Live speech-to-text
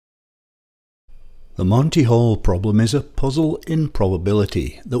The Monty Hall problem is a puzzle in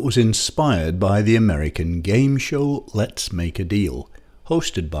probability that was inspired by the American game show Let's Make a Deal,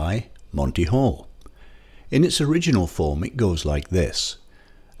 hosted by Monty Hall. In its original form it goes like this.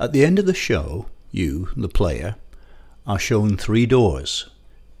 At the end of the show, you, the player, are shown 3 doors.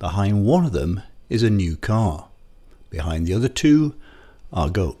 Behind one of them is a new car. Behind the other 2 are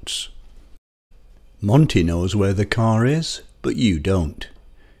goats. Monty knows where the car is, but you don't.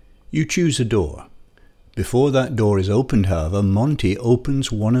 You choose a door. Before that door is opened, however, Monty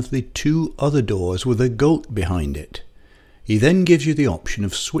opens one of the 2 other doors with a goat behind it. He then gives you the option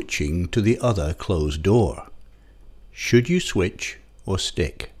of switching to the other closed door. Should you switch or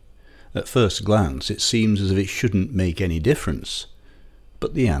stick? At first glance it seems as if it shouldn't make any difference,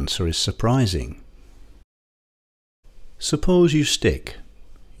 but the answer is surprising. Suppose you stick.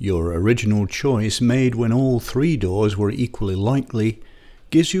 Your original choice, made when all 3 doors were equally likely,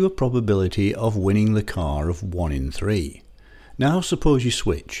 gives you a probability of winning the car of 1 in 3. Now suppose you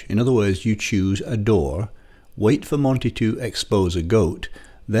switch. In other words, you choose a door, wait for Monty to expose a goat,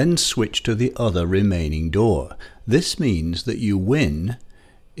 then switch to the other remaining door. This means that you win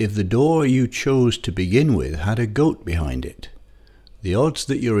if the door you chose to begin with had a goat behind it. The odds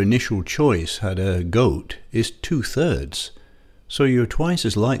that your initial choice had a goat is 2/3, so you're twice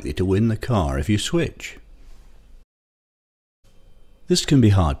as likely to win the car if you switch. This can be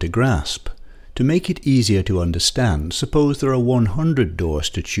hard to grasp. To make it easier to understand, suppose there are 100 doors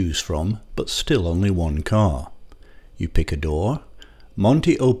to choose from, but still only 1 car. You pick a door.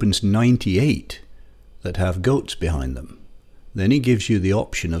 Monty opens 98 that have goats behind them. Then he gives you the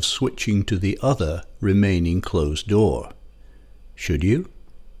option of switching to the other remaining closed door. Should you?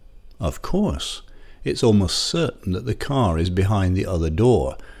 Of course. It's almost certain that the car is behind the other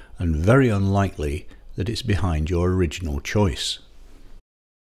door, and very unlikely that it's behind your original choice.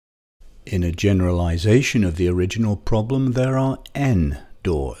 In a generalization of the original problem, there are n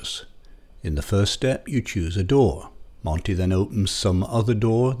doors. In the first step, you choose a door. Monty then opens some other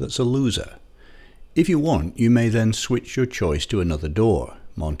door that's a loser. If you want, you may then switch your choice to another door.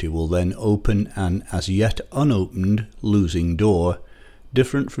 Monty will then open an as yet unopened losing door,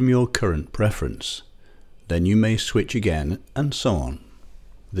 different from your current preference. Then you may switch again, and so on.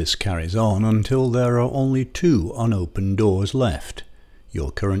 This carries on until there are only 2 unopened doors left, your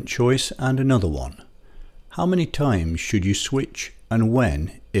current choice and another one. How many times should you switch, and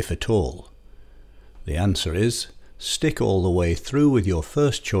when, if at all? The answer is, stick all the way through with your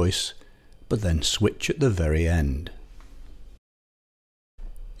first choice, but then switch at the very end.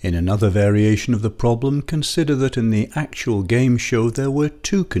 In another variation of the problem, consider that in the actual game show there were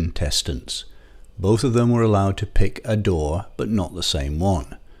 2 contestants. Both of them were allowed to pick a door, but not the same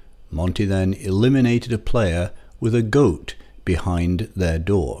one. Monty then eliminated a player with a goat behind their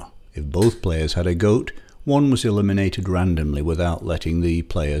door. If both players had a goat, one was eliminated randomly without letting the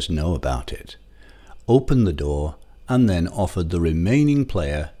players know about it. Opened the door and then offered the remaining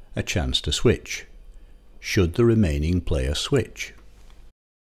player a chance to switch. Should the remaining player switch?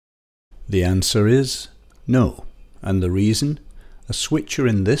 The answer is no, and the reason? A switcher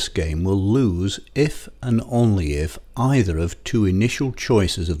in this game will lose if and only if either of 2 initial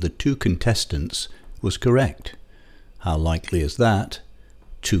choices of the 2 contestants was correct. How likely is that?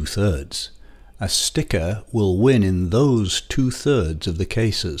 2/3. A sticker will win in those 2/3 of the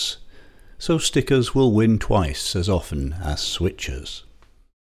cases. So stickers will win twice as often as switchers.